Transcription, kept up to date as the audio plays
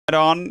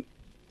On,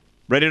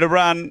 ready to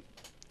run.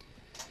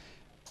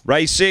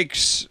 Race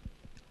 6.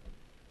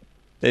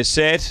 They're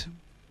set.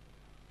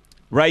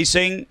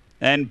 Racing.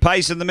 And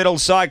pace in the middle,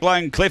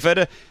 Cyclone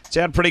Clifford. It's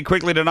out pretty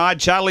quickly tonight.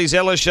 Charlie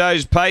Zeller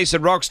shows pace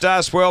and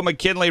Rockstar Swirl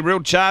McKinley. Real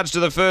charge to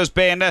the first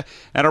bend.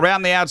 And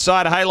around the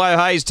outside, Halo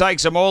Hayes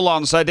takes them all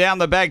on. So down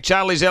the back,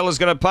 Charlie Zeller's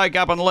going to poke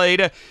up and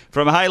lead.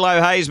 From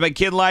Halo Hayes,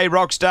 McKinley,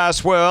 Rockstar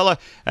Swirl.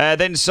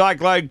 Then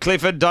Cyclone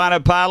Clifford, Dinah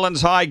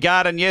Parlin's High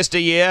Guard and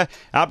Yesteryear.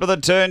 Up to the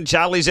turn,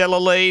 Charlie Zeller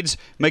leads.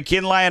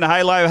 McKinley and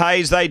Halo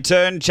Hayes, they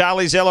turn.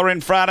 Charlie Zeller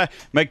in front.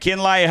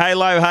 McKinley,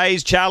 Halo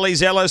Hayes, Charlie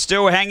Zeller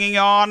still hanging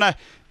on.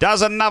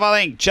 Does enough,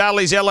 I think.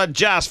 Charlie Zeller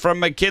just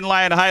from McKinley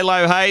and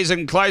Halo Hayes.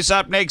 And close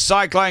up next,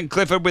 Cyclone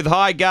Clifford with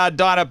High Guard,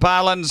 Dinah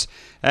Parlin's.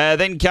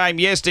 Then came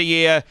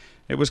Yesteryear.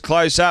 It was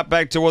close up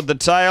back toward the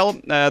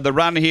tail. The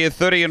run here,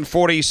 30 and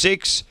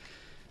 46.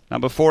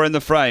 Number 4 in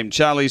the frame,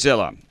 Charlie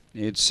Zeller.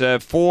 It's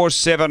 4,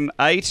 7,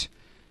 8.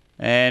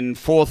 And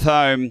fourth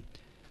home,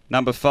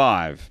 number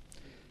 5.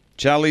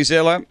 Charlie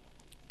Zeller,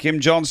 Kim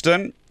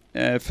Johnston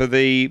for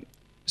the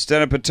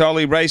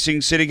Stanapatoli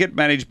Racing Syndicate,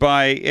 managed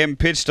by M.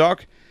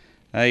 Pitstock.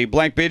 A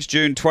black bitch,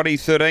 June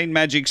 2013.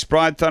 Magic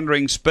Sprite,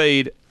 Thundering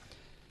Speed.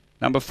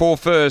 Number 4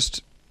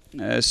 first.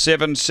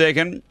 7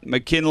 second.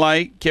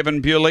 McKinley,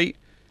 Kevin Bewley.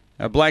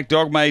 A black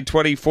dog, May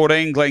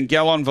 2014.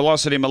 Glengallon,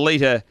 Velocity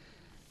Melita.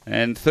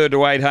 And 3rd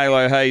to 8,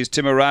 Halo Hayes,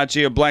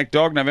 Timarachi. A black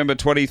dog, November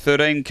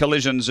 2013.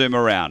 Collision Zoom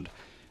Around.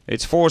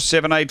 It's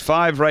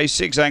 4785, race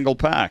 6, Angle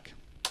Park.